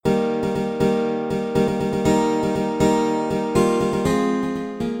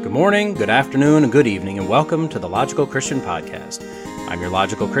Good morning, good afternoon, and good evening, and welcome to the Logical Christian Podcast. I'm your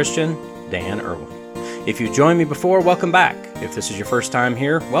Logical Christian, Dan Irwin. If you've joined me before, welcome back. If this is your first time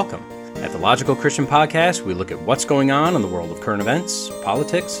here, welcome. At the Logical Christian Podcast, we look at what's going on in the world of current events,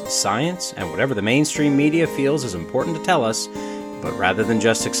 politics, science, and whatever the mainstream media feels is important to tell us, but rather than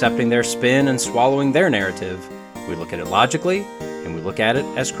just accepting their spin and swallowing their narrative, we look at it logically, and we look at it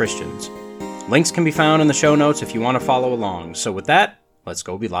as Christians. Links can be found in the show notes if you want to follow along. So with that, let's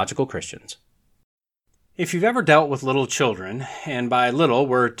go be logical Christians. If you've ever dealt with little children, and by little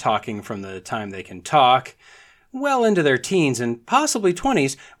we're talking from the time they can talk, well into their teens and possibly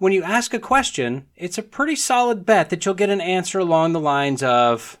 20s, when you ask a question, it's a pretty solid bet that you'll get an answer along the lines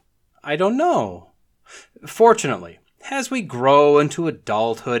of, I don't know. Fortunately, as we grow into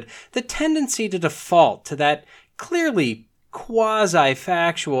adulthood, the tendency to default to that clearly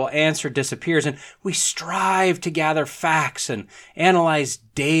quasi-factual answer disappears, and we strive to gather facts and analyze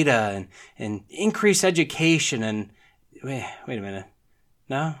data and increase education and... Wait a minute.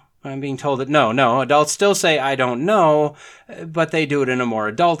 No? I'm being told that no, adults still say, I don't know, but they do it in a more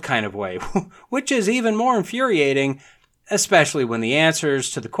adult kind of way, which is even more infuriating, especially when the answers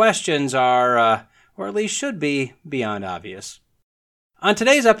to the questions are, or at least should be, beyond obvious. On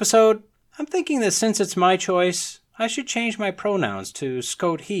today's episode, I'm thinking that since it's my choice, I should change my pronouns to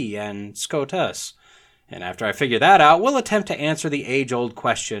Scot he and Scot us. And after I figure that out, we'll attempt to answer the age-old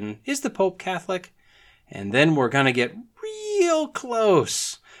question, is the Pope Catholic? And then we're going to get real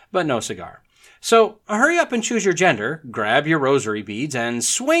close, but no cigar. So hurry up and choose your gender, grab your rosary beads, and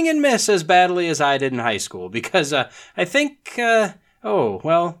swing and miss as badly as I did in high school, because I think, I don't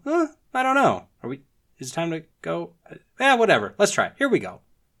know. Is it time to go? Whatever. Let's try it. Here we go.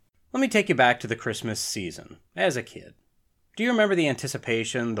 Let me take you back to the Christmas season, as a kid. Do you remember the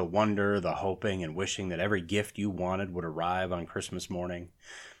anticipation, the wonder, the hoping, and wishing that every gift you wanted would arrive on Christmas morning?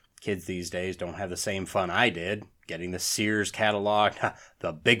 Kids these days don't have the same fun I did, getting the Sears catalog,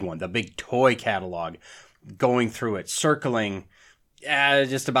 the big one, the big toy catalog, going through it, circling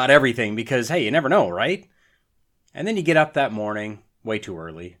just about everything, because, hey, you never know, right? And then you get up that morning, way too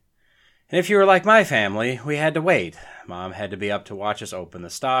early. And if you were like my family, we had to wait. Mom had to be up to watch us open the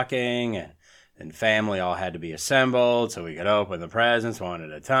stocking, and then family all had to be assembled so we could open the presents one at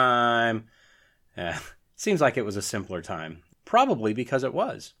a time. Seems like it was a simpler time. Probably because it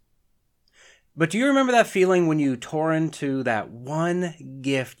was. But do you remember that feeling when you tore into that one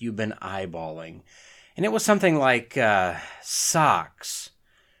gift you've been eyeballing? And it was something like socks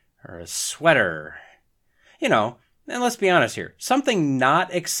or a sweater. And let's be honest here, something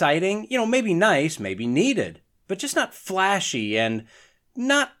not exciting, maybe nice, maybe needed, but just not flashy and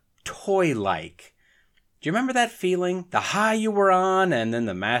not toy-like. Do you remember that feeling? The high you were on and then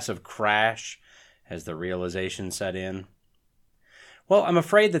the massive crash as the realization set in? Well, I'm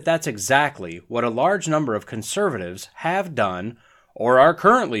afraid that that's exactly what a large number of conservatives have done or are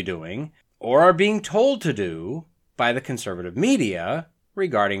currently doing or are being told to do by the conservative media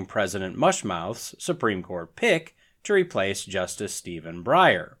regarding President Mushmouth's Supreme Court pick to replace Justice Stephen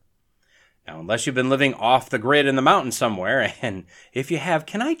Breyer. Now, unless you've been living off the grid in the mountains somewhere, and if you have,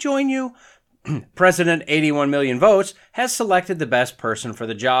 can I join you? President 81 million votes has selected the best person for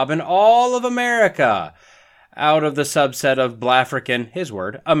the job in all of America, out of the subset of Blafrican, his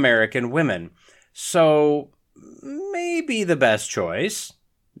word, American women. So, maybe the best choice,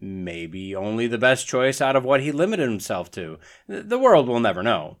 maybe only the best choice out of what he limited himself to. The world will never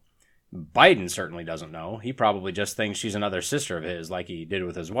know. Biden certainly doesn't know. He probably just thinks she's another sister of his, like he did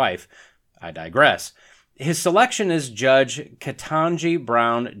with his wife. I digress. His selection is Judge Ketanji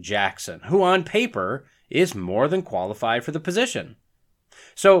Brown Jackson, who on paper is more than qualified for the position.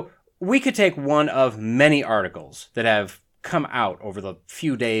 So we could take one of many articles that have come out over the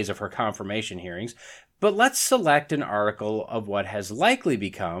few days of her confirmation hearings, but let's select an article of what has likely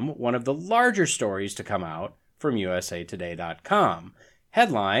become one of the larger stories to come out from usatoday.com.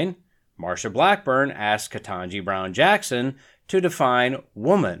 Headline, Marsha Blackburn asks Ketanji Brown Jackson to define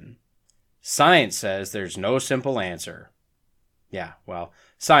woman. Science says there's no simple answer. Yeah, well,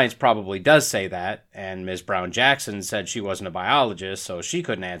 science probably does say that, and Ms. Brown Jackson said she wasn't a biologist, so she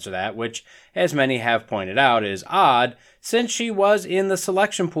couldn't answer that, which, as many have pointed out, is odd, since she was in the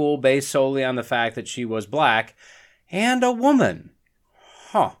selection pool based solely on the fact that she was black and a woman.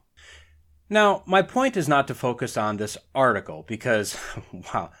 Huh. Now, my point is not to focus on this article because,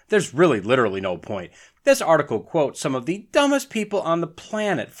 wow, there's really literally no point. This article quotes some of the dumbest people on the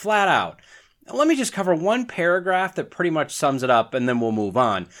planet, flat out. Let me just cover one paragraph that pretty much sums it up and then we'll move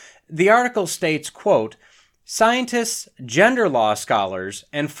on. The article states, quote, Scientists, gender law scholars,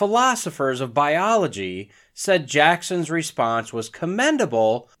 and philosophers of biology said Jackson's response was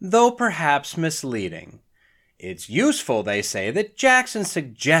commendable, though perhaps misleading. It's useful, they say, that Jackson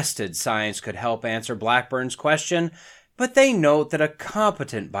suggested science could help answer Blackburn's question, but they note that a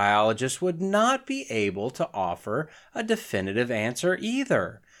competent biologist would not be able to offer a definitive answer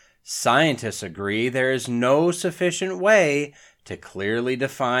either. Scientists agree there is no sufficient way to clearly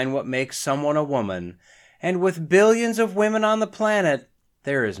define what makes someone a woman, and with billions of women on the planet,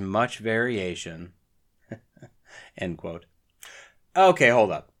 there is much variation. End quote. Okay,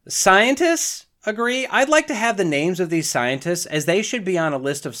 hold up. Scientists agree? I'd like to have the names of these scientists, as they should be on a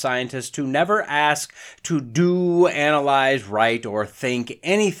list of scientists to never ask to do, analyze, write, or think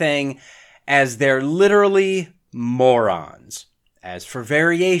anything, as they're literally morons. As for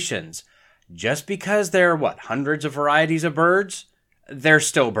variations, just because there are, hundreds of varieties of birds? They're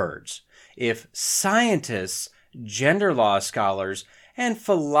still birds. If scientists, gender law scholars, and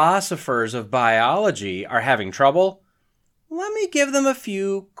philosophers of biology are having trouble, let me give them a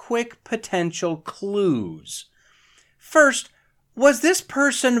few quick potential clues. First, was this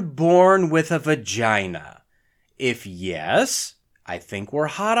person born with a vagina? If yes, I think we're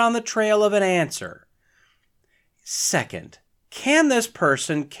hot on the trail of an answer. Second, can this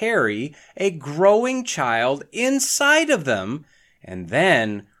person carry a growing child inside of them? And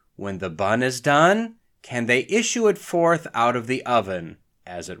then, when the bun is done, can they issue it forth out of the oven,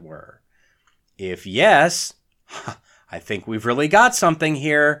 as it were? If yes, I think we've really got something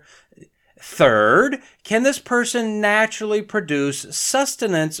here. Third, can this person naturally produce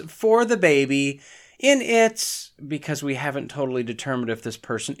sustenance for the baby in its, because we haven't totally determined if this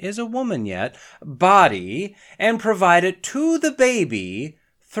person is a woman yet, body, and provide it to the baby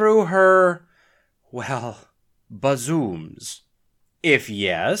through her, bazooms? If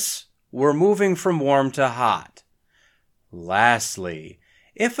yes, we're moving from warm to hot. Lastly,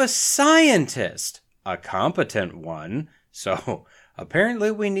 if a scientist, a competent one, so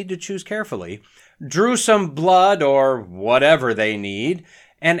apparently we need to choose carefully, drew some blood or whatever they need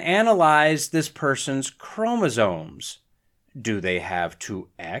and analyzed this person's chromosomes, do they have two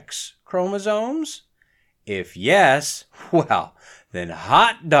X chromosomes? If yes, then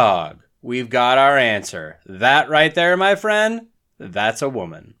hot dog, we've got our answer. That right there, my friend, that's a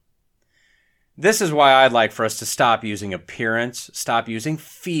woman. This is why I'd like for us to stop using appearance, stop using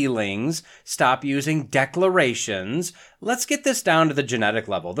feelings, stop using declarations. Let's get this down to the genetic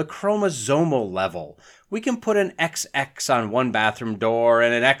level, the chromosomal level. We can put an XX on one bathroom door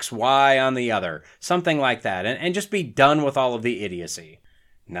and an XY on the other, something like that, and just be done with all of the idiocy.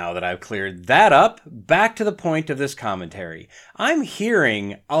 Now that I've cleared that up, back to the point of this commentary. I'm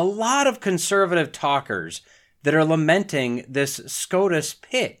hearing a lot of conservative talkers that are lamenting this SCOTUS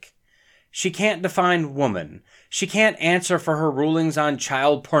pick. She can't define woman. She can't answer for her rulings on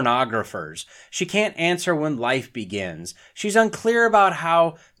child pornographers. She can't answer when life begins. She's unclear about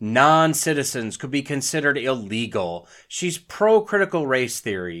how non-citizens could be considered illegal. She's pro-critical race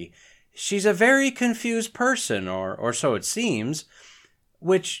theory. She's a very confused person, or so it seems,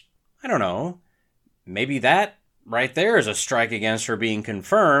 which, I don't know, maybe that right there is a strike against her being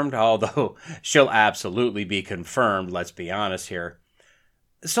confirmed, although she'll absolutely be confirmed, let's be honest here.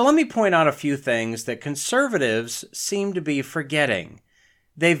 So let me point out a few things that conservatives seem to be forgetting.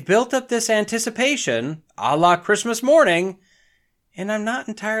 They've built up this anticipation, a la Christmas morning, and I'm not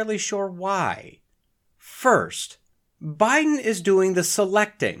entirely sure why. First, Biden is doing the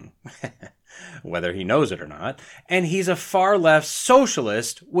selecting, whether he knows it or not, and he's a far left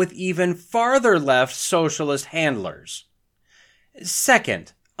socialist with even farther left socialist handlers.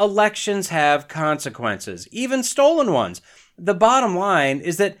 Second, elections have consequences, even stolen ones. The bottom line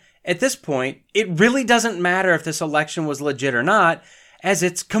is that at this point, it really doesn't matter if this election was legit or not, as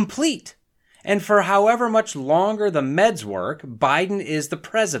it's complete. And for however much longer the meds work, Biden is the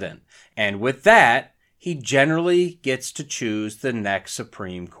president. And with that, he generally gets to choose the next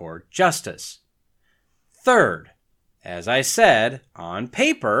Supreme Court justice. Third, as I said, on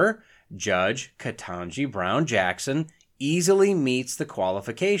paper, Judge Ketanji Brown Jackson easily meets the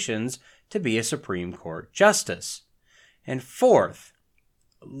qualifications to be a Supreme Court justice. And fourth,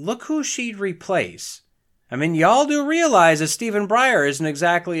 look who she'd replace. I mean, y'all do realize that Stephen Breyer isn't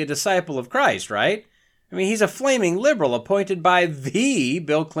exactly a disciple of Christ, right? I mean, he's a flaming liberal appointed by the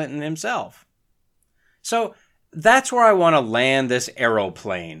Bill Clinton himself. So that's where I want to land this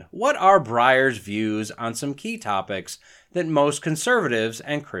aeroplane. What are Breyer's views on some key topics that most conservatives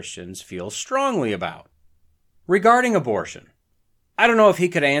and Christians feel strongly about? Regarding abortion, I don't know if he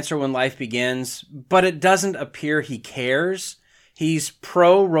could answer when life begins, but it doesn't appear he cares. He's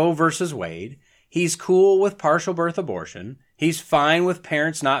pro Roe versus Wade. He's cool with partial birth abortion. He's fine with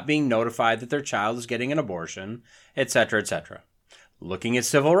parents not being notified that their child is getting an abortion, etc., etc. Looking at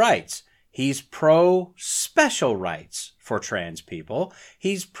civil rights, he's pro-special rights for trans people.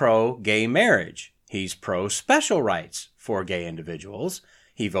 He's pro-gay marriage. He's pro-special rights for gay individuals.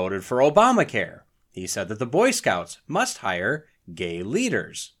 He voted for Obamacare. He said that the Boy Scouts must hire gay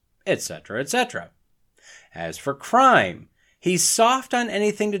leaders, etc., etc. As for crime, he's soft on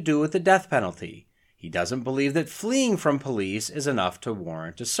anything to do with the death penalty. He doesn't believe that fleeing from police is enough to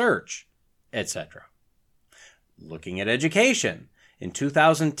warrant a search, etc. Looking at education, in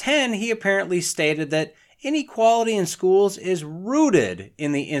 2010, he apparently stated that inequality in schools is rooted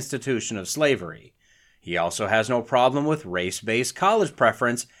in the institution of slavery. He also has no problem with race-based college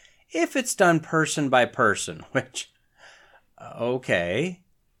preference if it's done person by person, which, okay,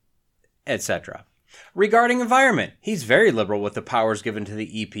 etc. Regarding environment, he's very liberal with the powers given to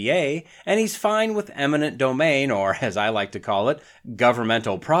the EPA, and he's fine with eminent domain, or as I like to call it,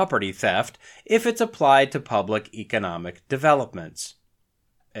 governmental property theft, if it's applied to public economic developments,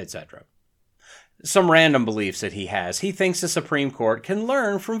 etc. Some random beliefs that he has. He thinks the Supreme Court can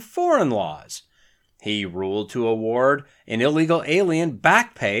learn from foreign laws. He ruled to award an illegal alien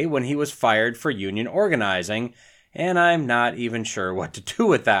back pay when he was fired for union organizing, and I'm not even sure what to do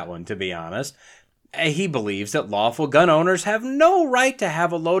with that one, to be honest. He believes that lawful gun owners have no right to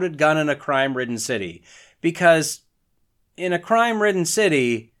have a loaded gun in a crime-ridden city, because in a crime-ridden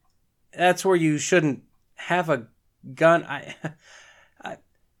city, that's where you shouldn't have a gun.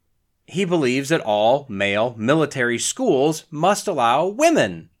 He believes that all male military schools must allow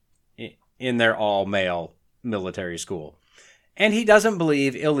women in their all-male military school. And he doesn't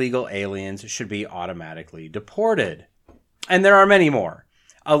believe illegal aliens should be automatically deported. And there are many more.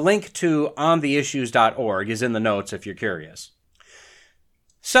 A link to ontheissues.org is in the notes if you're curious.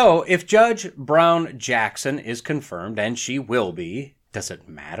 So, if Judge Brown Jackson is confirmed, and she will be, does it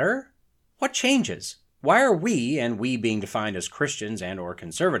matter? What changes? Why are we, and we being defined as Christians and or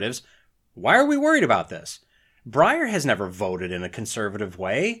conservatives, why are we worried about this? Breyer has never voted in a conservative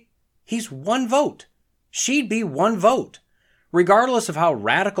way. He's one vote. She'd be one vote. Regardless of how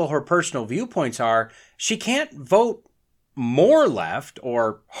radical her personal viewpoints are, she can't vote more left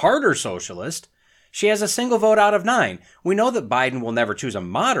or harder socialist. She has a single vote out of 9. We know that Biden will never choose a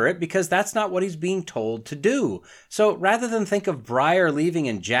moderate because that's not what he's being told to do. So rather than think of Breyer leaving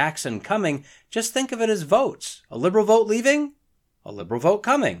and Jackson coming, just think of it as votes. A liberal vote leaving, a liberal vote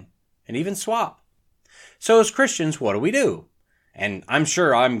coming, and even swap. So as Christians, what do? And I'm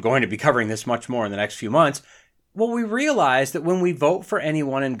sure I'm going to be covering this much more in the next few months. Well, we realize that when we vote for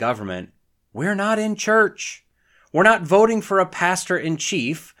anyone in government, we're not in church. We're not voting for a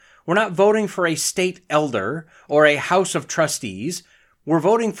pastor-in-chief. We're not voting for a state elder or a house of trustees. We're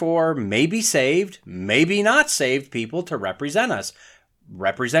voting for maybe saved, maybe not saved people to represent us,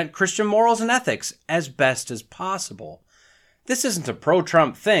 represent Christian morals and ethics as best as possible. This isn't a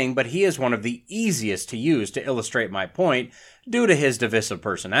pro-Trump thing, but he is one of the easiest to use to illustrate my point due to his divisive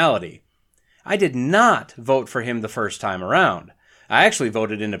personality. I did not vote for him the first time around. I actually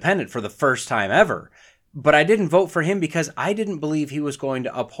voted independent for the first time ever. But I didn't vote for him because I didn't believe he was going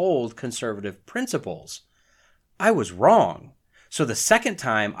to uphold conservative principles. I was wrong. So the second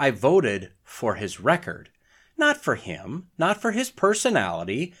time I voted for his record. Not for him, not for his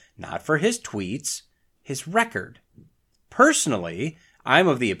personality, not for his tweets, his record. Personally, I'm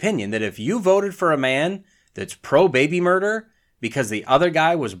of the opinion that if you voted for a man that's pro-baby murder because the other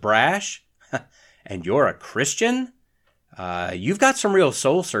guy was brash, and you're a Christian, you've got some real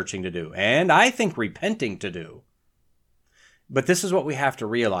soul searching to do, and I think repenting to do. But this is what we have to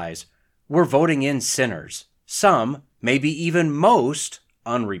realize. We're voting in sinners. Some, maybe even most,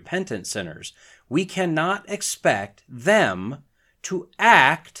 unrepentant sinners. We cannot expect them to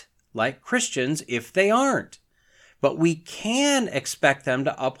act like Christians if they aren't. But we can expect them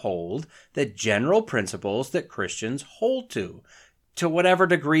to uphold the general principles that Christians hold to whatever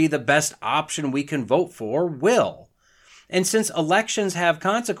degree the best option we can vote for will. And since elections have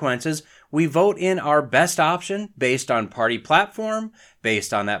consequences, we vote in our best option based on party platform,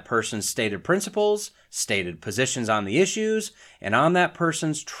 based on that person's stated principles, stated positions on the issues, and on that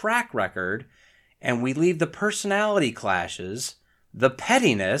person's track record, and we leave the personality clashes, the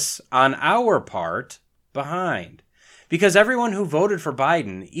pettiness on our part behind. Because everyone who voted for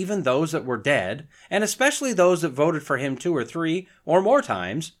Biden, even those that were dead, and especially those that voted for him 2 or 3 or more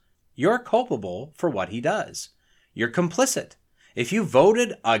times, you're culpable for what he does. You're complicit. If you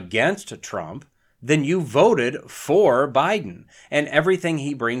voted against Trump, then you voted for Biden and everything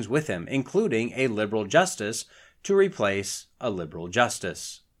he brings with him, including a liberal justice to replace a liberal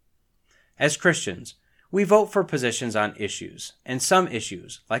justice. As Christians, we vote for positions on issues, and some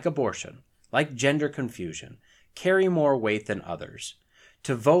issues, like abortion, like gender confusion, carry more weight than others.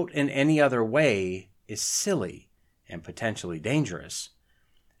 To vote in any other way is silly and potentially dangerous.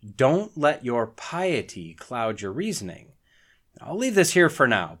 Don't let your piety cloud your reasoning. I'll leave this here for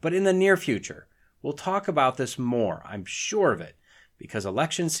now, but in the near future, we'll talk about this more, I'm sure of it, because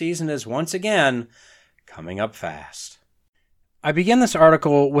election season is once again coming up fast. I begin this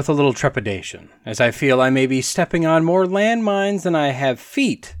article with a little trepidation, as I feel I may be stepping on more landmines than I have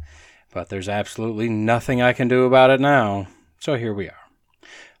feet, but there's absolutely nothing I can do about it now, so here we are.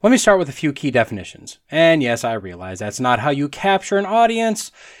 Let me start with a few key definitions, and yes, I realize that's not how you capture an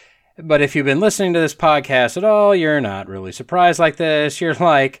audience, but if you've been listening to this podcast at all, you're not really surprised like this. You're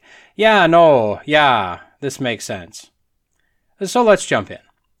like, this makes sense. So let's jump in.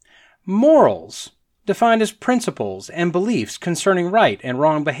 Morals, defined as principles and beliefs concerning right and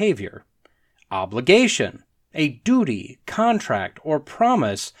wrong behavior. Obligation, a duty, contract, or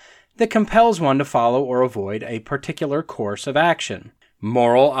promise that compels one to follow or avoid a particular course of action.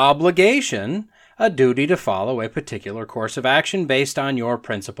 Moral obligation, a duty to follow a particular course of action based on your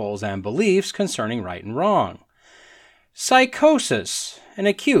principles and beliefs concerning right and wrong. Psychosis, an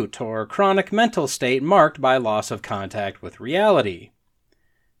acute or chronic mental state marked by loss of contact with reality.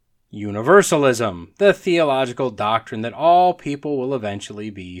 Universalism, the theological doctrine that all people will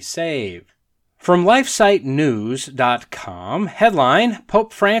eventually be saved. From LifeSiteNews.com, headline,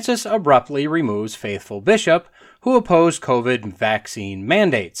 Pope Francis abruptly removes faithful bishop who opposed COVID vaccine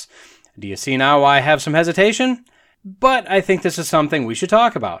mandates. Do you see now why I have some hesitation? But I think this is something we should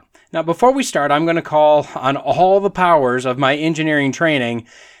talk about. Now, before we start, I'm going to call on all the powers of my engineering training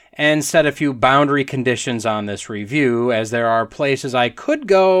and set a few boundary conditions on this review, as there are places I could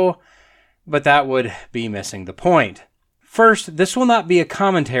go, but that would be missing the point. First, this will not be a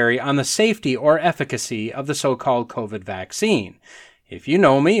commentary on the safety or efficacy of the so-called COVID vaccine. If you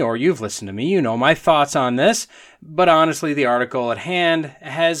know me or you've listened to me, you know my thoughts on this, but honestly, the article at hand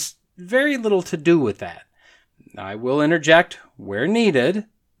has very little to do with that. I will interject where needed,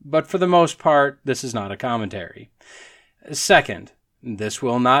 but for the most part, this is not a commentary. Second, this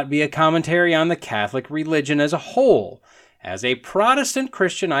will not be a commentary on the Catholic religion as a whole. As a Protestant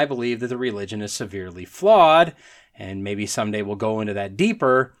Christian, I believe that the religion is severely flawed, and maybe someday we'll go into that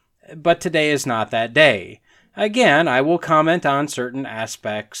deeper, but today is not that day. Again, I will comment on certain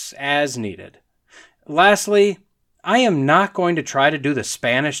aspects as needed. Lastly, I am not going to try to do the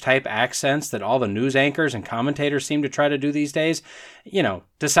Spanish-type accents that all the news anchors and commentators seem to try to do these days,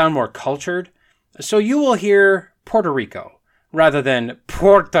 to sound more cultured. So you will hear Puerto Rico rather than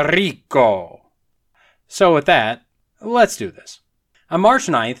Puerto Rico. So with that, let's do this. On March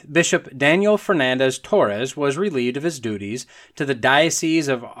 9th, Bishop Daniel Fernandez Torres was relieved of his duties to the Diocese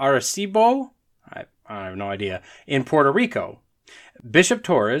of Arecibo, I have no idea, in Puerto Rico. Bishop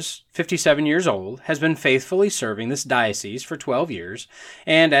Torres, 57 years old, has been faithfully serving this diocese for 12 years,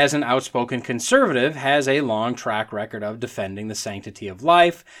 and as an outspoken conservative, has a long track record of defending the sanctity of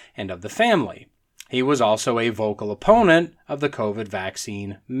life and of the family. He was also a vocal opponent of the COVID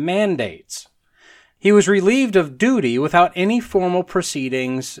vaccine mandates. He was relieved of duty without any formal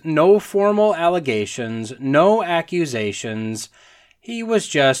proceedings, no formal allegations, no accusations. He was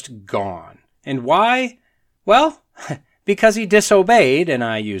just gone. And why? Well, because he disobeyed, and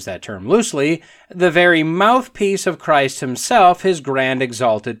I use that term loosely, the very mouthpiece of Christ himself, his grand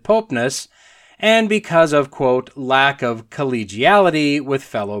exalted popeness, and because of, quote, lack of collegiality with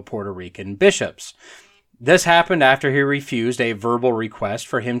fellow Puerto Rican bishops. This happened after he refused a verbal request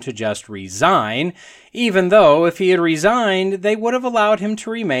for him to just resign, even though if he had resigned, they would have allowed him to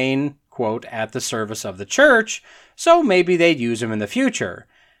remain, quote, at the service of the church, so maybe they'd use him in the future.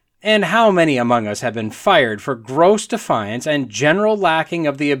 And how many among us have been fired for gross defiance and general lacking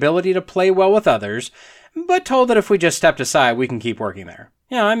of the ability to play well with others, but told that if we just stepped aside, we can keep working there?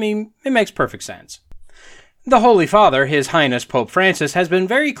 It makes perfect sense. The Holy Father, His Highness Pope Francis, has been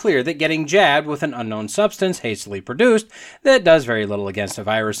very clear that getting jabbed with an unknown substance hastily produced that does very little against a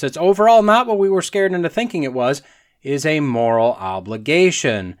virus that's overall not what we were scared into thinking it was, is a moral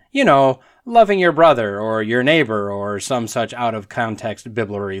obligation. Loving your brother or your neighbor or some such out-of-context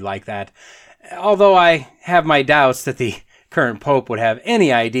biblery like that. Although I have my doubts that the current pope would have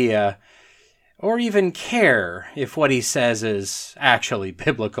any idea or even care if what he says is actually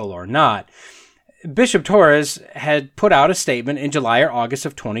biblical or not. Bishop Torres had put out a statement in July or August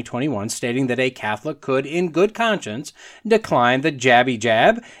of 2021 stating that a Catholic could, in good conscience, decline the jabby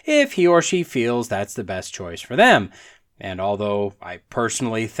jab if he or she feels that's the best choice for them. And although I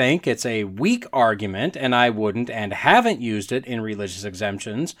personally think it's a weak argument and I wouldn't and haven't used it in religious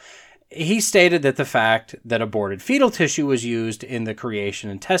exemptions, He stated that the fact that aborted fetal tissue was used in the creation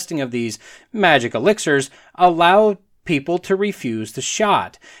and testing of these magic elixirs allowed people to refuse the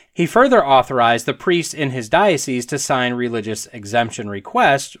shot. He further authorized the priests in his diocese to sign religious exemption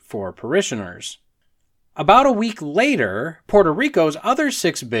requests for parishioners. About a week later, Puerto Rico's other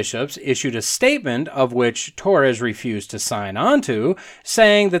 6 bishops issued a statement, of which Torres refused to sign onto,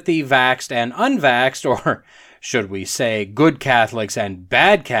 saying that the vaxxed and unvaxxed, or should we say good Catholics and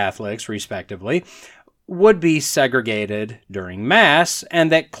bad Catholics, respectively, would be segregated during Mass, and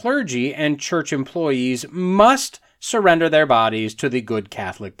that clergy and church employees must surrender their bodies to the good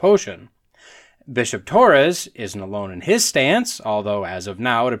Catholic potion. Bishop Torres isn't alone in his stance, although as of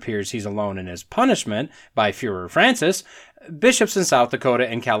now it appears he's alone in his punishment by Führer Francis. Bishops in South Dakota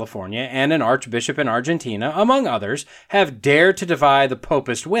and California and an archbishop in Argentina, among others, have dared to defy the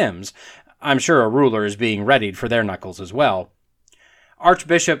popist whims. I'm sure a ruler is being readied for their knuckles as well.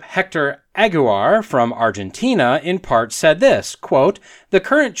 Archbishop Hector Aguiar from Argentina in part said this, quote, "The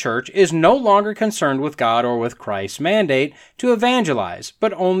current church is no longer concerned with God or with Christ's mandate to evangelize,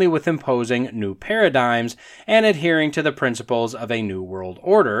 but only with imposing new paradigms and adhering to the principles of a new world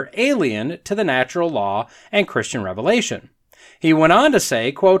order, alien to the natural law and Christian revelation." He went on to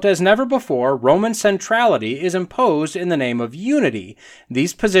say, quote, "As never before, Roman centrality is imposed in the name of unity.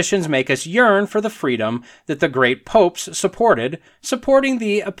 These positions make us yearn for the freedom that the great popes supporting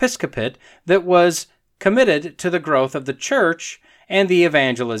the episcopate that was committed to the growth of the church and the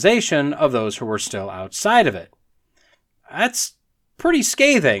evangelization of those who were still outside of it." That's pretty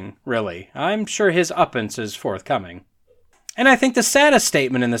scathing, really. I'm sure his uppance is forthcoming. And I think the saddest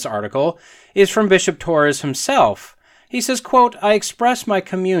statement in this article is from Bishop Torres himself. He says, quote, "I express my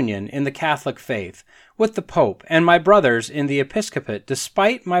communion in the Catholic faith with the Pope and my brothers in the episcopate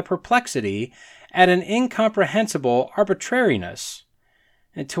despite my perplexity at an incomprehensible arbitrariness."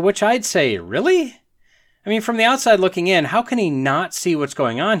 And to which I'd say, really? I mean, from the outside looking in, how can he not see what's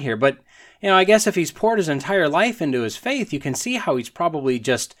going on here? But, I guess if he's poured his entire life into his faith, you can see how he's probably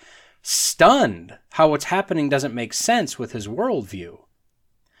just stunned how what's happening doesn't make sense with his worldview.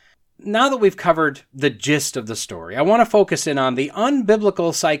 Now that we've covered the gist of the story, I want to focus in on the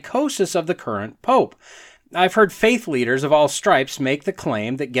unbiblical psychosis of the current pope. I've heard faith leaders of all stripes make the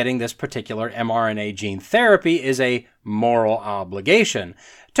claim that getting this particular mRNA gene therapy is a moral obligation,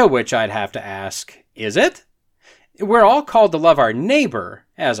 to which I'd have to ask, is it? We're all called to love our neighbor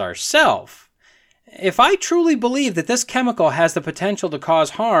as ourself. If I truly believe that this chemical has the potential to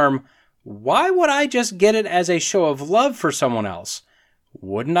cause harm, why would I just get it as a show of love for someone else?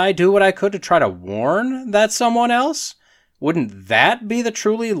 Wouldn't I do what I could to try to warn that someone else? Wouldn't that be the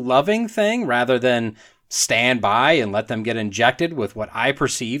truly loving thing rather than stand by and let them get injected with what I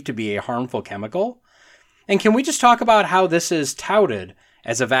perceive to be a harmful chemical? And can we just talk about how this is touted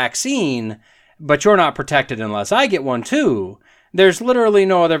as a vaccine, but you're not protected unless I get one too? There's literally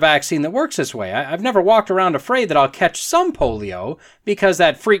no other vaccine that works this way. I've never walked around afraid that I'll catch some polio because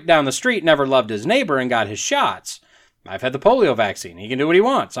that freak down the street never loved his neighbor and got his shots. I've had the polio vaccine. He can do what he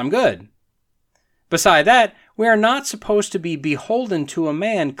wants. I'm good. Beside that, we are not supposed to be beholden to a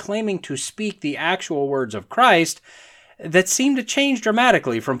man claiming to speak the actual words of Christ that seem to change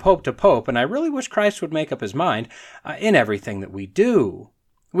dramatically from pope to pope, and I really wish Christ would make up his mind in everything that we do.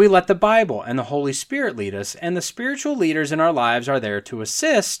 We let the Bible and the Holy Spirit lead us, and the spiritual leaders in our lives are there to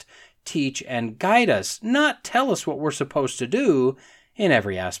assist, teach, and guide us, not tell us what we're supposed to do in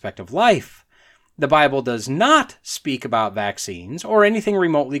every aspect of life. The Bible does not speak about vaccines or anything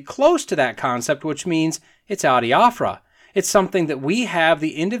remotely close to that concept, which means it's adiaphora. It's something that we have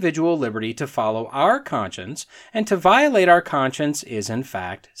the individual liberty to follow our conscience, and to violate our conscience is in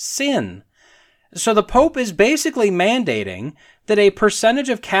fact sin. So the Pope is basically mandating that a percentage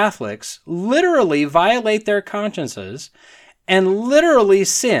of Catholics literally violate their consciences and literally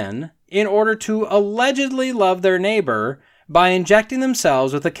sin in order to allegedly love their neighbor by injecting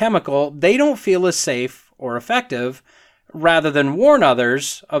themselves with a chemical they don't feel is safe or effective, rather than warn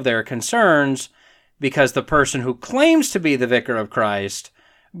others of their concerns because the person who claims to be the vicar of Christ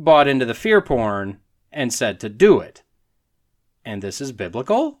bought into the fear porn and said to do it. And this is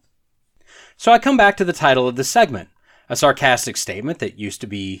biblical? So I come back to the title of this segment, a sarcastic statement that used to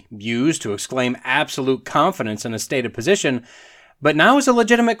be used to exclaim absolute confidence in a stated position, but now is a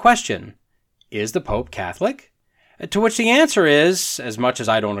legitimate question. Is the Pope Catholic? To which the answer is, as much as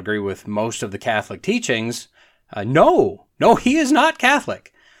I don't agree with most of the Catholic teachings, no, he is not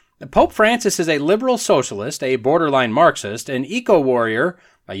Catholic. Pope Francis is a liberal socialist, a borderline Marxist, an eco-warrior,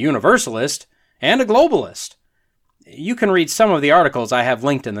 a universalist, and a globalist. You can read some of the articles I have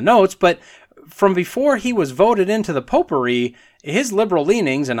linked in the notes, but From before he was voted into the popery, his liberal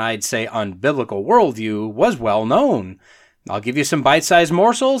leanings, and I'd say unbiblical worldview, was well known. I'll give you some bite-sized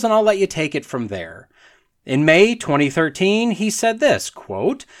morsels, and I'll let you take it from there. In May 2013, he said this,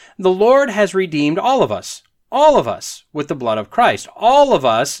 quote, "The Lord has redeemed all of us, with the blood of Christ. All of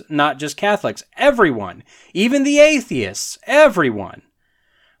us, not just Catholics, everyone, even the atheists, everyone."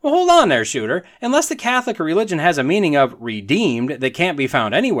 Well, hold on there, shooter. Unless the Catholic religion has a meaning of redeemed that can't be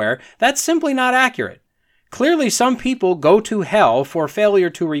found anywhere, that's simply not accurate. Clearly, some people go to hell for failure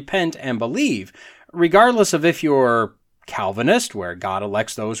to repent and believe, regardless of if you're Calvinist, where God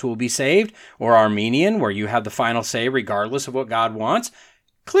elects those who will be saved, or Arminian, where you have the final say regardless of what God wants.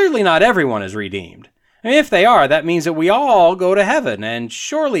 Clearly not everyone is redeemed. And if they are, that means that we all go to heaven, and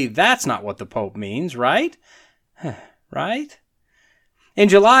surely that's not what the Pope means, right? Right? In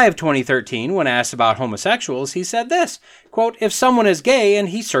July of 2013, when asked about homosexuals, he said this, quote, "If someone is gay and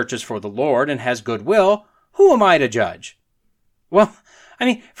he searches for the Lord and has goodwill, who am I to judge?" Well,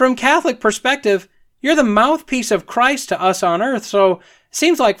 from Catholic perspective, you're the mouthpiece of Christ to us on earth, so it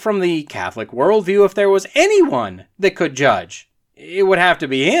seems like from the Catholic worldview, if there was anyone that could judge, it would have to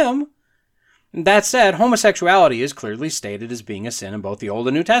be him. That said, homosexuality is clearly stated as being a sin in both the Old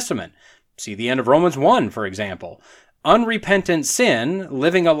and New Testament. See the end of Romans 1, for example. Unrepentant sin,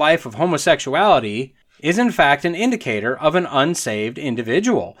 living a life of homosexuality, is in fact an indicator of an unsaved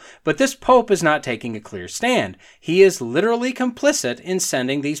individual. But this Pope is not taking a clear stand. He is literally complicit in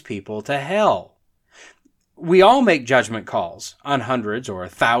sending these people to hell. We all make judgment calls on hundreds or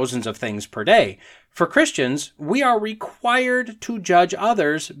thousands of things per day. For Christians, we are required to judge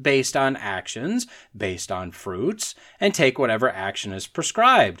others based on actions, based on fruits, and take whatever action is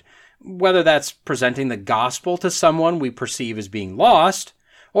prescribed. Whether that's presenting the gospel to someone we perceive as being lost,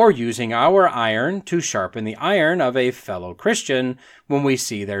 or using our iron to sharpen the iron of a fellow Christian when we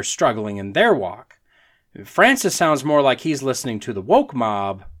see they're struggling in their walk. Francis sounds more like he's listening to the woke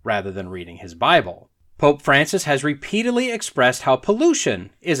mob rather than reading his Bible. Pope Francis has repeatedly expressed how pollution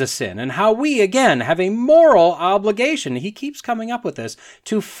is a sin and how we, again, have a moral obligation, he keeps coming up with this,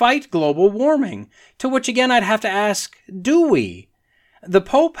 to fight global warming. To which, again, I'd have to ask, do we? The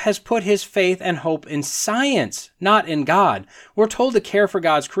Pope has put his faith and hope in science, not in God. We're told to care for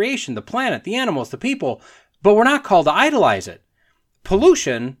God's creation, the planet, the animals, the people, but we're not called to idolize it.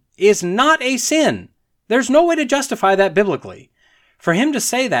 Pollution is not a sin. There's no way to justify that biblically. For him to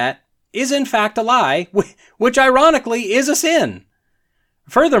say that is in fact a lie, which ironically is a sin.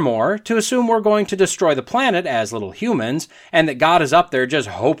 Furthermore, to assume we're going to destroy the planet as little humans, and that God is up there just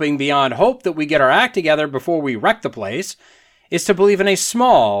hoping beyond hope that we get our act together before we wreck the place, is to believe in a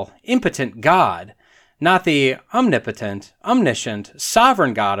small, impotent God, not the omnipotent, omniscient,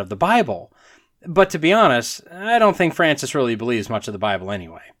 sovereign God of the Bible. But to be honest, I don't think Francis really believes much of the Bible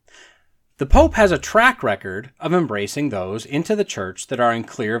anyway. The Pope has a track record of embracing those into the Church that are in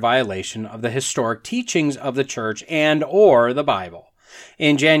clear violation of the historic teachings of the Church and or the Bible.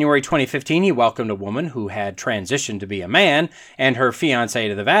 In January 2015, he welcomed a woman who had transitioned to be a man and her fiancé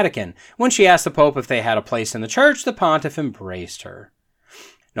to the Vatican. When she asked the Pope if they had a place in the Church, the pontiff embraced her.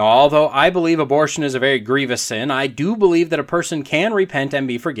 Now, although I believe abortion is a very grievous sin, I do believe that a person can repent and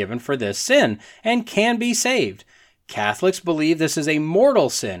be forgiven for this sin and can be saved. Catholics believe this is a mortal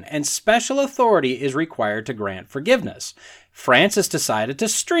sin, and special authority is required to grant forgiveness. Francis decided to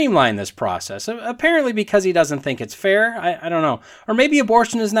streamline this process, apparently because he doesn't think it's fair. I don't know. Or maybe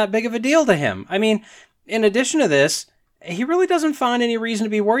abortion isn't that big of a deal to him. In addition to this, he really doesn't find any reason to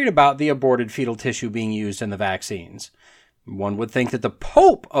be worried about the aborted fetal tissue being used in the vaccines. One would think that the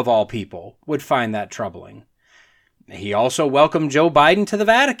Pope, of all people, would find that troubling. He also welcomed Joe Biden to the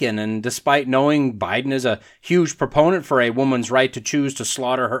Vatican, and despite knowing Biden is a huge proponent for a woman's right to choose to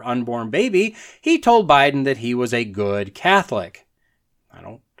slaughter her unborn baby, he told Biden that he was a good Catholic. I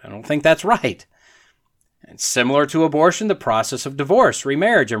don't think that's right. And similar to abortion, the process of divorce,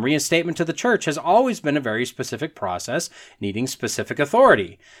 remarriage, and reinstatement to the Church has always been a very specific process, needing specific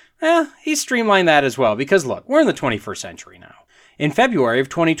authority. He streamlined that as well, because look, we're in the 21st century now. In February of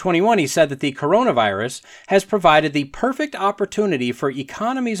 2021, he said that the coronavirus has provided the perfect opportunity for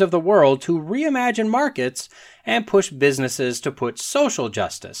economies of the world to reimagine markets and push businesses to put social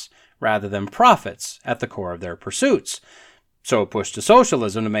justice, rather than profits, at the core of their pursuits. So a push to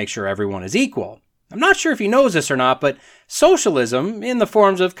socialism to make sure everyone is equal. I'm not sure if he knows this or not, but socialism, in the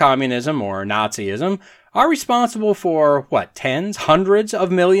forms of communism or Nazism, are responsible for, tens, hundreds of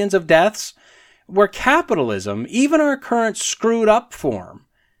millions of deaths? Where capitalism, even our current screwed up form,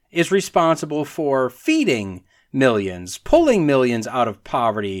 is responsible for feeding millions, pulling millions out of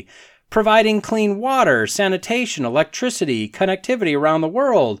poverty, providing clean water, sanitation, electricity, connectivity around the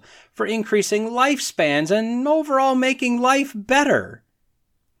world, for increasing lifespans and overall making life better.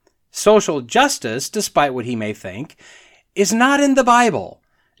 Social justice, despite what he may think, is not in the Bible.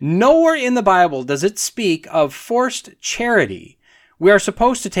 Nowhere in the Bible does it speak of forced charity. We are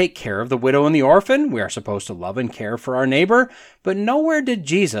supposed to take care of the widow and the orphan. We are supposed to love and care for our neighbor. But nowhere did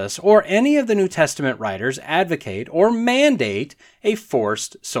Jesus or any of the New Testament writers advocate or mandate a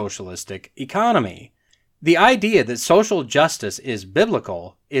forced socialistic economy. The idea that social justice is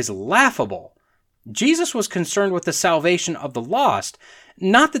biblical is laughable. Jesus was concerned with the salvation of the lost,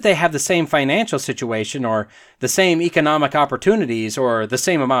 not that they have the same financial situation or the same economic opportunities or the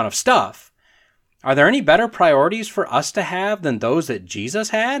same amount of stuff. Are there any better priorities for us to have than those that Jesus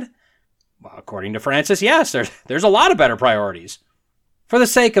had? Well, according to Francis, yes, there's a lot of better priorities. For the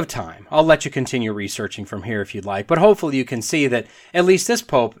sake of time, I'll let you continue researching from here if you'd like, but hopefully you can see that at least this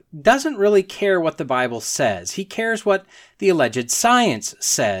Pope doesn't really care what the Bible says. He cares what the alleged science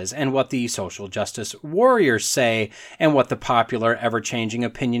says and what the social justice warriors say and what the popular, ever-changing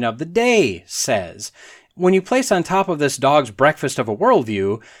opinion of the day says. When you place on top of this dog's breakfast of a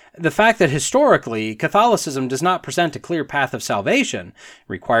worldview the fact that historically Catholicism does not present a clear path of salvation,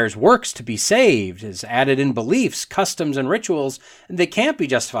 requires works to be saved, is added in beliefs, customs, and rituals that can't be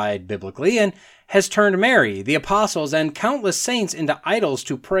justified biblically, and has turned Mary, the apostles, and countless saints into idols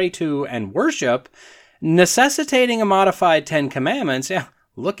to pray to and worship, necessitating a modified Ten Commandments,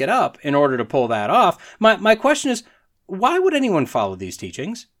 look it up in order to pull that off. My question is, why would anyone follow these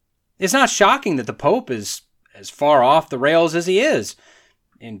teachings? It's not shocking that the Pope is as far off the rails as he is,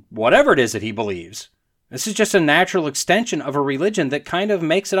 in whatever it is that he believes. This is just a natural extension of a religion that kind of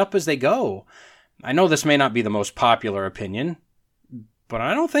makes it up as they go. I know this may not be the most popular opinion, but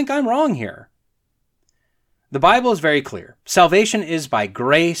I don't think I'm wrong here. The Bible is very clear. Salvation is by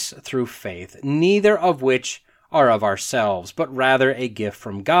grace through faith, neither of which are of ourselves, but rather a gift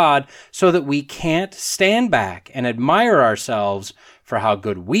from God, so that we can't stand back and admire ourselves for how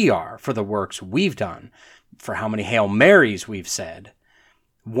good we are, for the works we've done, for how many Hail Marys we've said.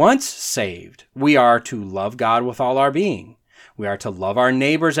 Once saved, we are to love God with all our being. We are to love our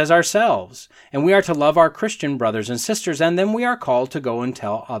neighbors as ourselves, and we are to love our Christian brothers and sisters, and then we are called to go and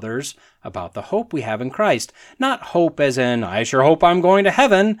tell others about the hope we have in Christ. Not hope as in, I sure hope I'm going to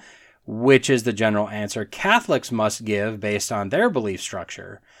heaven, which is the general answer Catholics must give based on their belief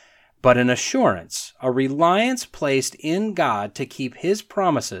structure, but an assurance, a reliance placed in God to keep His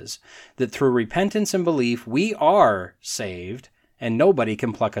promises, that through repentance and belief we are saved, and nobody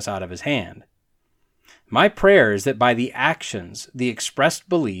can pluck us out of His hand. My prayer is that by the actions, the expressed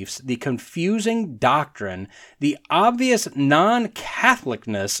beliefs, the confusing doctrine, the obvious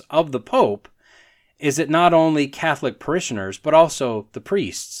non-Catholicness of the Pope, is that not only Catholic parishioners, but also the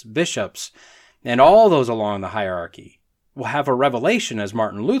priests, bishops, and all those along the hierarchy will have a revelation as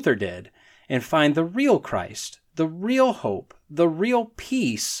Martin Luther did and find the real Christ, the real hope, the real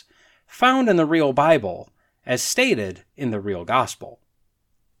peace found in the real Bible as stated in the real gospel.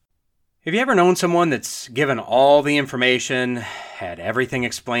 Have you ever known someone that's given all the information, had everything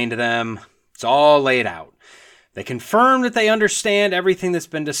explained to them, it's all laid out? They confirm that they understand everything that's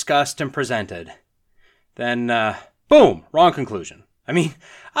been discussed and presented. Then, boom, wrong conclusion. I mean,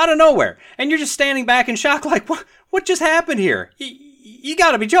 out of nowhere. And you're just standing back in shock like, what just happened here? You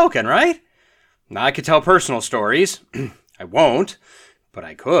gotta be joking, right? Now, I could tell personal stories. I won't, but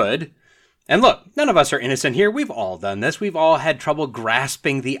I could. And look, none of us are innocent here. We've all done this. We've all had trouble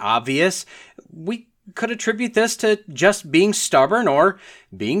grasping the obvious. We could attribute this to just being stubborn or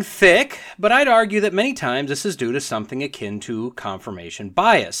being thick, but I'd argue that many times this is due to something akin to confirmation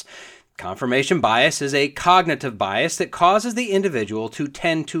bias. Confirmation bias is a cognitive bias that causes the individual to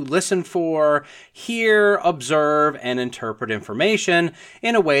tend to listen for, hear, observe, and interpret information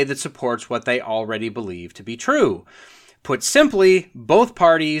in a way that supports what they already believe to be true. Put simply, both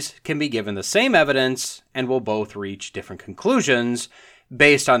parties can be given the same evidence and will both reach different conclusions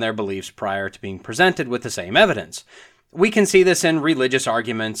based on their beliefs prior to being presented with the same evidence. We can see this in religious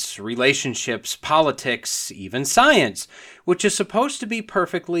arguments, relationships, politics, even science, which is supposed to be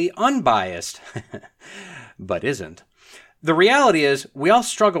perfectly unbiased, but isn't. The reality is, we all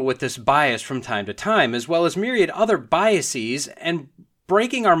struggle with this bias from time to time, as well as myriad other biases, and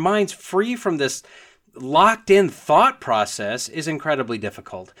breaking our minds free from this locked-in thought process is incredibly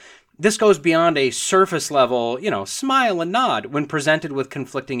difficult. This goes beyond a surface level, smile and nod when presented with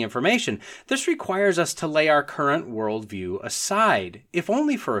conflicting information. This requires us to lay our current worldview aside, if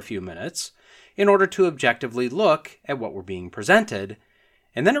only for a few minutes, in order to objectively look at what we're being presented.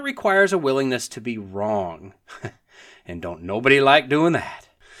 And then it requires a willingness to be wrong. And don't nobody like doing that.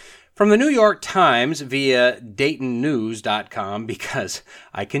 From the New York Times via DaytonNews.com, because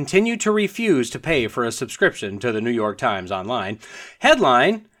I continue to refuse to pay for a subscription to the New York Times online.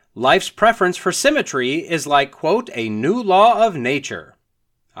 Headline, life's preference for symmetry is like, quote, a new law of nature.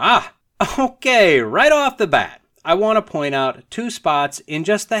 Okay, right off the bat, I want to point out two spots in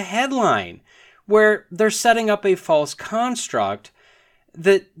just the headline where they're setting up a false construct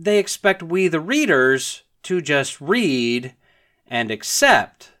that they expect we, the readers, to just read and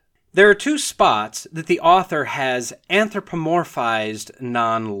accept. There are two spots that the author has anthropomorphized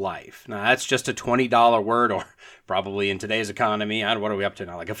non-life. Now, that's just a $20 word, or probably in today's economy, what are we up to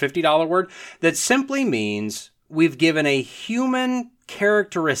now, like a $50 word? That simply means we've given a human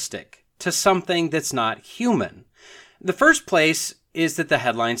characteristic to something that's not human. The first place is that the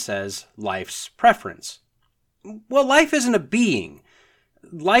headline says life's preference. Well, life isn't a being.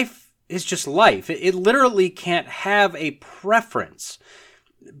 Life is just life. It literally can't have a preference.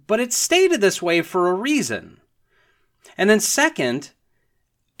 But it's stated this way for a reason. And then second,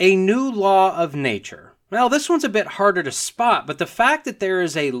 a new law of nature. Well, this one's a bit harder to spot, but the fact that there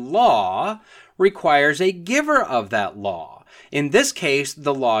is a law requires a giver of that law. In this case,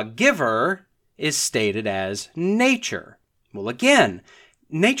 the lawgiver is stated as nature. Well, again,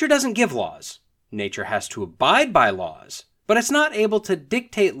 nature doesn't give laws. Nature has to abide by laws, but it's not able to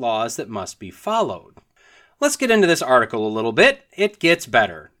dictate laws that must be followed. Let's get into this article a little bit. It gets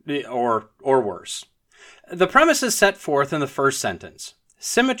better, or worse. The premise is set forth in the first sentence.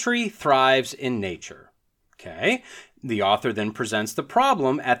 Symmetry thrives in nature. Okay. The author then presents the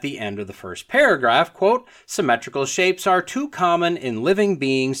problem at the end of the first paragraph, quote, symmetrical shapes are too common in living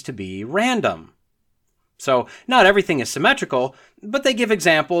beings to be random. So not everything is symmetrical, but they give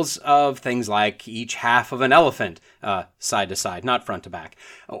examples of things like each half of an elephant, side to side, not front to back,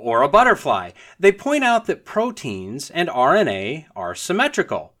 or a butterfly. They point out that proteins and RNA are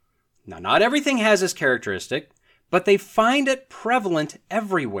symmetrical. Now, not everything has this characteristic, but they find it prevalent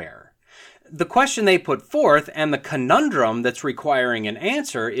everywhere. The question they put forth and the conundrum that's requiring an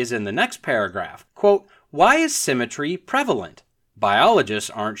answer is in the next paragraph. Quote, why is symmetry prevalent? Biologists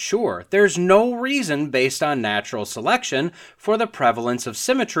aren't sure. There's no reason based on natural selection for the prevalence of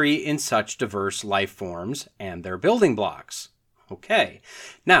symmetry in such diverse life forms and their building blocks. Okay.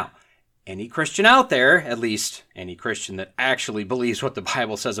 Now, any Christian out there, at least any Christian that actually believes what the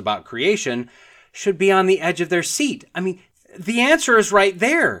Bible says about creation, should be on the edge of their seat. I mean, the answer is right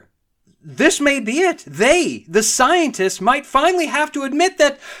there. This may be it. They, the scientists, might finally have to admit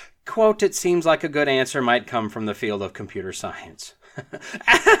that, quote, it seems like a good answer might come from the field of computer science.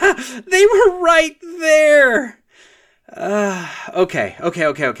 They were right there. Okay.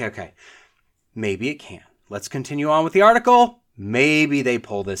 Maybe it can. Let's continue on with the article. Maybe they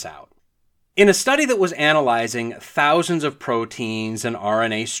pull this out. In a study that was analyzing thousands of proteins and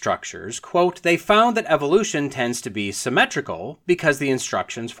RNA structures, quote, they found that evolution tends to be symmetrical because the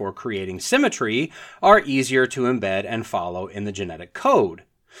instructions for creating symmetry are easier to embed and follow in the genetic code.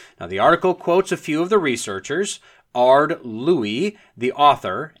 Now, the article quotes a few of the researchers. Ard Louis, the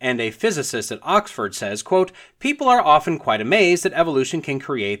author and a physicist at Oxford, says, quote, people are often quite amazed that evolution can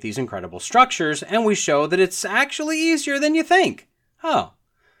create these incredible structures, and we show that it's actually easier than you think. Oh.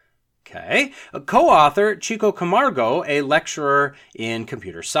 Okay. A co-author, Chico Camargo, a lecturer in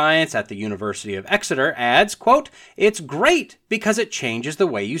computer science at the University of Exeter, adds, quote, it's great because it changes the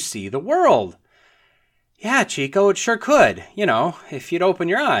way you see the world. Yeah, Chico, it sure could, if you'd open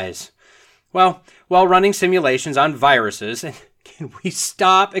your eyes. Well, while running simulations on viruses, and can we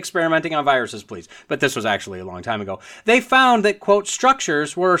stop experimenting on viruses, please? But this was actually a long time ago. They found that, quote,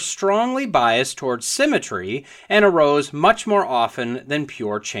 structures were strongly biased towards symmetry and arose much more often than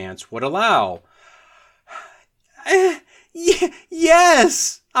pure chance would allow.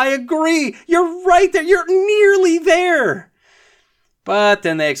 Yes, I agree. You're right there. You're nearly there. But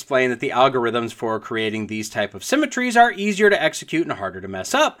then they explain that the algorithms for creating these type of symmetries are easier to execute and harder to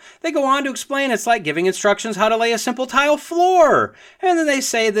mess up. They go on to explain it's like giving instructions how to lay a simple tile floor. And then they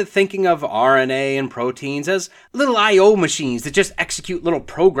say that thinking of RNA and proteins as little I/O machines that just execute little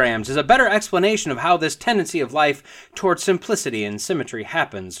programs is a better explanation of how this tendency of life towards simplicity and symmetry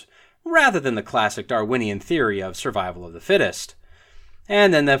happens, rather than the classic Darwinian theory of survival of the fittest.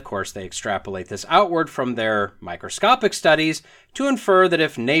 And then, of course, they extrapolate this outward from their microscopic studies to infer that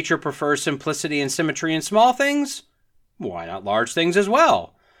if nature prefers simplicity and symmetry in small things, why not large things as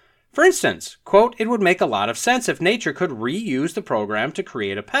well? For instance, quote, it would make a lot of sense if nature could reuse the program to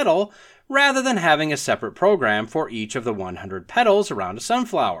create a petal rather than having a separate program for each of the 100 petals around a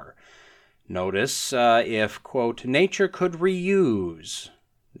sunflower. Notice if, quote, nature could reuse.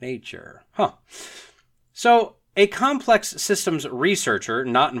 Nature. So, A complex systems researcher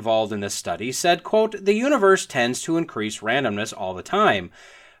not involved in this study said, quote, "The universe tends to increase randomness all the time,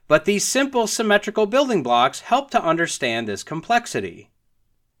 but these simple symmetrical building blocks help to understand this complexity."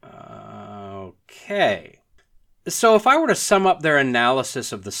 Okay. So if I were to sum up their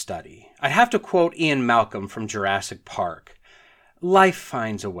analysis of the study, I'd have to quote Ian Malcolm from Jurassic Park. Life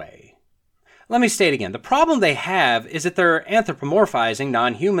finds a way. Let me state again, the problem they have is that they're anthropomorphizing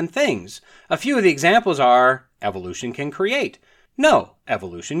non-human things. A few of the examples are, evolution can create. No,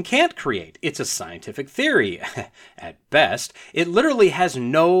 evolution can't create. It's a scientific theory. At best, it literally has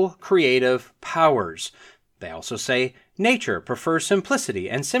no creative powers. They also say, nature prefers simplicity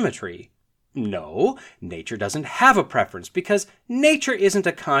and symmetry. No, nature doesn't have a preference because nature isn't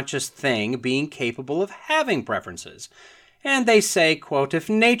a conscious thing being capable of having preferences. And they say, quote, "If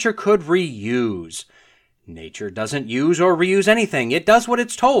nature could reuse." Nature doesn't use or reuse anything. It does what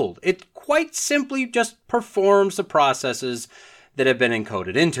it's told. It quite simply just performs the processes that have been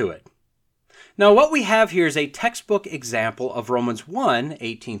encoded into it. Now, what we have here is a textbook example of Romans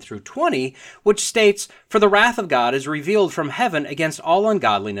 1:18 through 20, which states, "For the wrath of God is revealed from heaven against all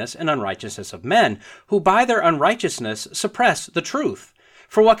ungodliness and unrighteousness of men, who by their unrighteousness suppress the truth.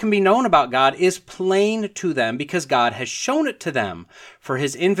 For what can be known about God is plain to them because God has shown it to them. For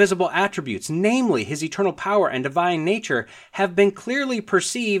his invisible attributes, namely his eternal power and divine nature, have been clearly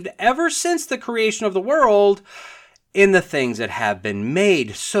perceived ever since the creation of the world in the things that have been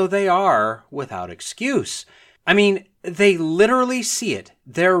made, so they are without excuse." I mean, they literally see it.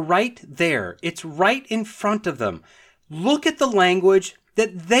 They're right there. It's right in front of them. Look at the language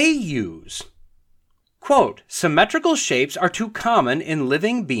that they use. Quote, "Symmetrical shapes are too common in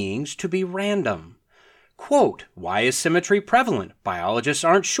living beings to be random." Quote, "Why is symmetry prevalent? Biologists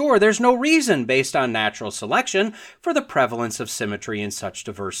aren't sure. There's no reason, based on natural selection, for the prevalence of symmetry in such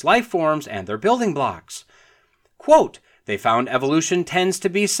diverse life forms and their building blocks." Quote, "They found evolution tends to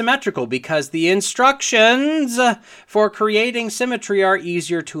be symmetrical because the instructions for creating symmetry are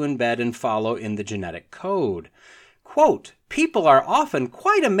easier to embed and follow in the genetic code." Quote, "People are often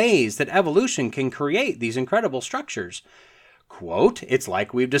quite amazed that evolution can create these incredible structures." Quote, "It's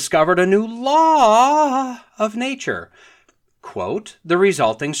like we've discovered a new law of nature." Quote, "The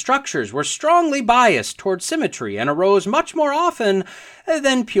resulting structures were strongly biased toward symmetry and arose much more often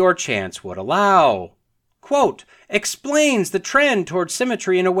than pure chance would allow." Quote, "Explains the trend toward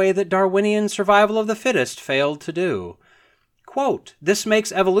symmetry in a way that Darwinian survival of the fittest failed to do." Quote, "This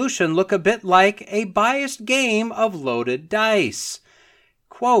makes evolution look a bit like a biased game of loaded dice."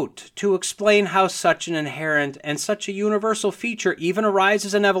 Quote, "To explain how such an inherent and such a universal feature even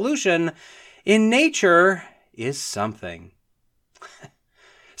arises in evolution, in nature, is something."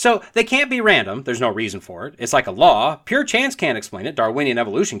 So they can't be random. There's no reason for it. It's like a law. Pure chance can't explain it. Darwinian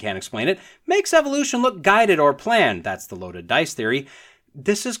evolution can't explain it. Makes evolution look guided or planned. That's the loaded dice theory.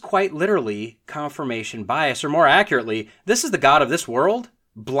 This is quite literally confirmation bias, or more accurately, this is the God of this world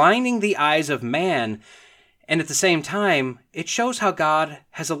blinding the eyes of man. And at the same time, it shows how God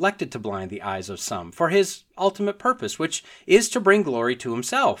has elected to blind the eyes of some for his ultimate purpose, which is to bring glory to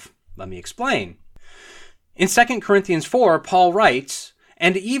himself. Let me explain. In 2 Corinthians 4, Paul writes,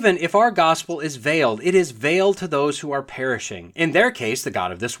 "And even if our gospel is veiled, it is veiled to those who are perishing. In their case, the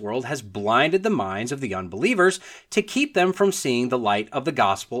God of this world has blinded the minds of the unbelievers to keep them from seeing the light of the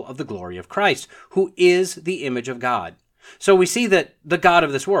gospel of the glory of Christ, who is the image of God." So we see that the God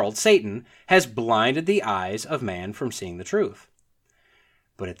of this world, Satan, has blinded the eyes of man from seeing the truth.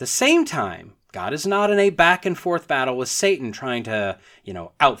 But at the same time, God is not in a back and forth battle with Satan trying to,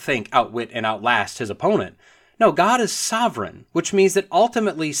 outthink, outwit, and outlast his opponent. No, God is sovereign, which means that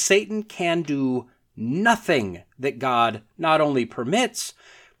ultimately Satan can do nothing that God not only permits,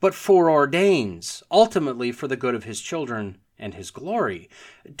 but foreordains, ultimately for the good of his children and his glory.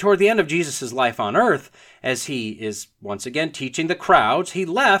 Toward the end of Jesus' life on earth, as he is once again teaching the crowds, he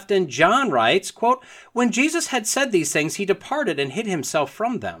left, and John writes, quote, "When Jesus had said these things, he departed and hid himself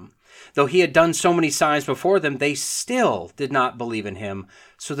from them. Though he had done so many signs before them, they still did not believe in him,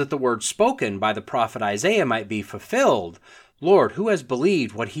 so that the word spoken by the prophet Isaiah might be fulfilled. Lord, who has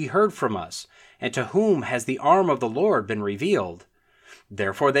believed what he heard from us? And to whom has the arm of the Lord been revealed?"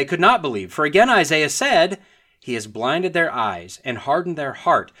 Therefore they could not believe. For again Isaiah said, "He has blinded their eyes and hardened their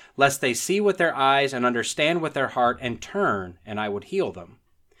heart, lest they see with their eyes and understand with their heart and turn, and I would heal them."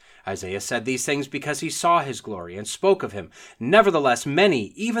 Isaiah said these things because he saw his glory and spoke of him. Nevertheless, many,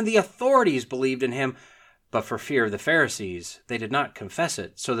 even the authorities, believed in him, but for fear of the Pharisees, they did not confess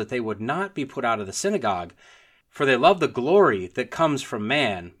it, so that they would not be put out of the synagogue. For they love the glory that comes from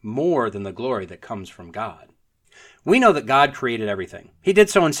man more than the glory that comes from God. We know that God created everything. He did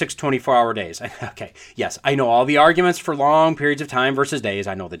so in 6 24-hour days. Okay, yes, I know all the arguments for long periods of time versus days.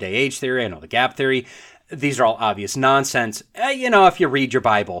 I know the day-age theory. I know the gap theory. These are all obvious nonsense. If you read your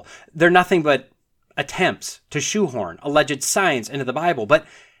Bible, they're nothing but attempts to shoehorn alleged science into the Bible. But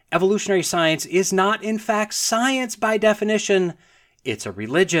evolutionary science is not, in fact, science by definition. It's a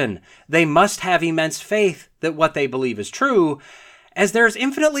religion. They must have immense faith that what they believe is true, as there is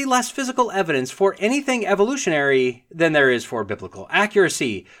infinitely less physical evidence for anything evolutionary than there is for biblical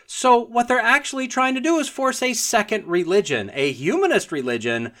accuracy. So what they're actually trying to do is force a second religion, a humanist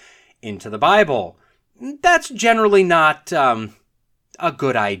religion, into the Bible. That's generally not a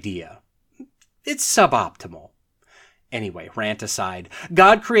good idea. It's suboptimal. Anyway, rant aside,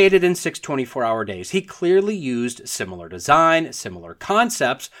 God created in 6 24-hour days. He clearly used similar design, similar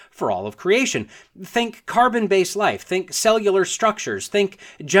concepts for all of creation. Think carbon-based life, think cellular structures, think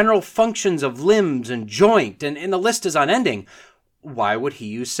general functions of limbs and joint, and the list is unending. Why would he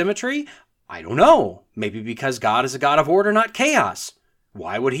use symmetry? I don't know. Maybe because God is a God of order, not chaos.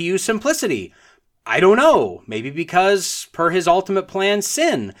 Why would he use simplicity? I don't know. Maybe because, per his ultimate plan,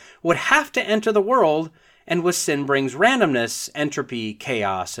 sin would have to enter the world, and with sin brings randomness, entropy,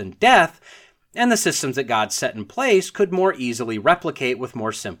 chaos, and death, and the systems that God set in place could more easily replicate with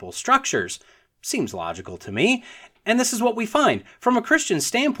more simple structures. Seems logical to me. And this is what we find. From a Christian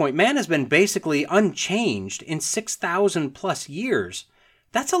standpoint, man has been basically unchanged in 6,000 plus years.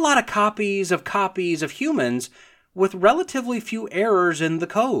 That's a lot of copies of humans with relatively few errors in the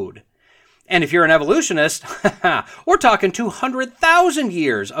code. And if you're an evolutionist, we're talking 200,000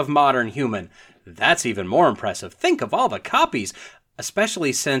 years of modern human. That's even more impressive. Think of all the copies,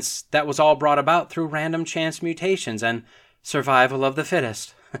 especially since that was all brought about through random chance mutations and survival of the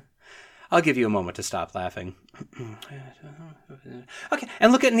fittest. I'll give you a moment to stop laughing. Okay,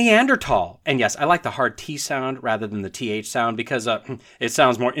 and look at Neanderthal. And yes, I like the hard T sound rather than the TH sound because it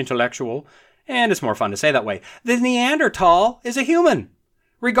sounds more intellectual, and it's more fun to say that way. The Neanderthal is a human.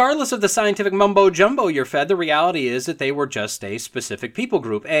 Regardless of the scientific mumbo-jumbo you're fed, the reality is that they were just a specific people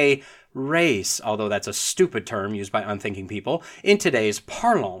group, a race, although that's a stupid term used by unthinking people, in today's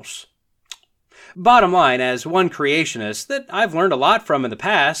parlance. Bottom line, as one creationist that I've learned a lot from in the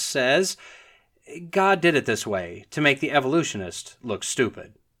past says, God did it this way to make the evolutionist look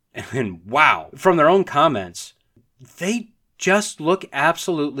stupid. And wow, from their own comments, they just look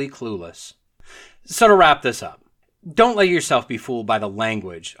absolutely clueless. So to wrap this up, don't let yourself be fooled by the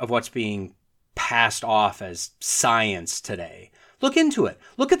language of what's being passed off as science today. Look into it.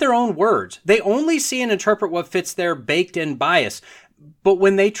 Look at their own words. They only see and interpret what fits their baked-in bias. But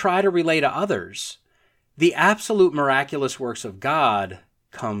when they try to relay to others, the absolute miraculous works of God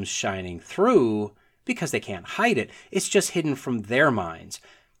comes shining through because they can't hide it. It's just hidden from their minds.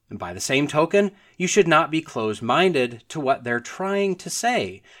 And by the same token, you should not be closed-minded to what they're trying to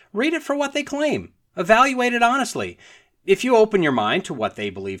say. Read it for what they claim. Evaluate it honestly. If you open your mind to what they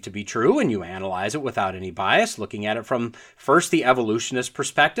believe to be true and you analyze it without any bias, looking at it from first the evolutionist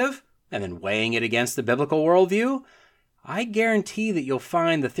perspective and then weighing it against the biblical worldview, I guarantee that you'll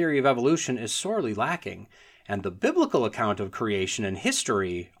find the theory of evolution is sorely lacking, and the biblical account of creation and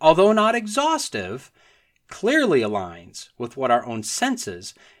history, although not exhaustive, clearly aligns with what our own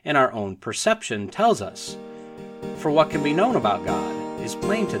senses and our own perception tells us. For what can be known about God is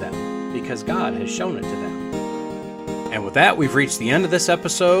plain to them, because God has shown it to them. And with that, we've reached the end of this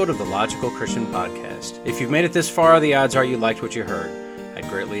episode of the Logical Christian Podcast. If you've made it this far, the odds are you liked what you heard. I'd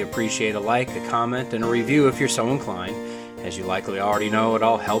greatly appreciate a like, a comment, and a review if you're so inclined. As you likely already know, it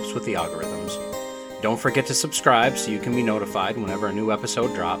all helps with the algorithms. Don't forget to subscribe so you can be notified whenever a new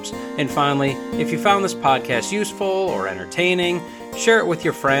episode drops. And finally, if you found this podcast useful or entertaining, share it with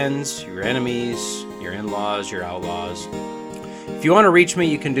your friends, your enemies, your in-laws, your outlaws. If you want to reach me,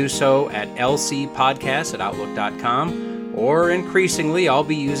 you can do so at lcpodcast@outlook.com, or increasingly, I'll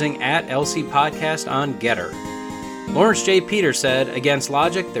be using @lcpodcast on Getter. Lawrence J. Peter said, "Against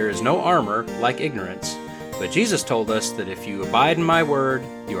logic there is no armor like ignorance. But Jesus told us that if you abide in my word,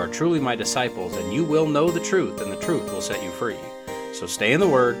 you are truly my disciples, and you will know the truth, and the truth will set you free." So stay in the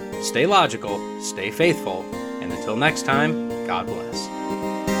word, stay logical, stay faithful, and until next time, God bless.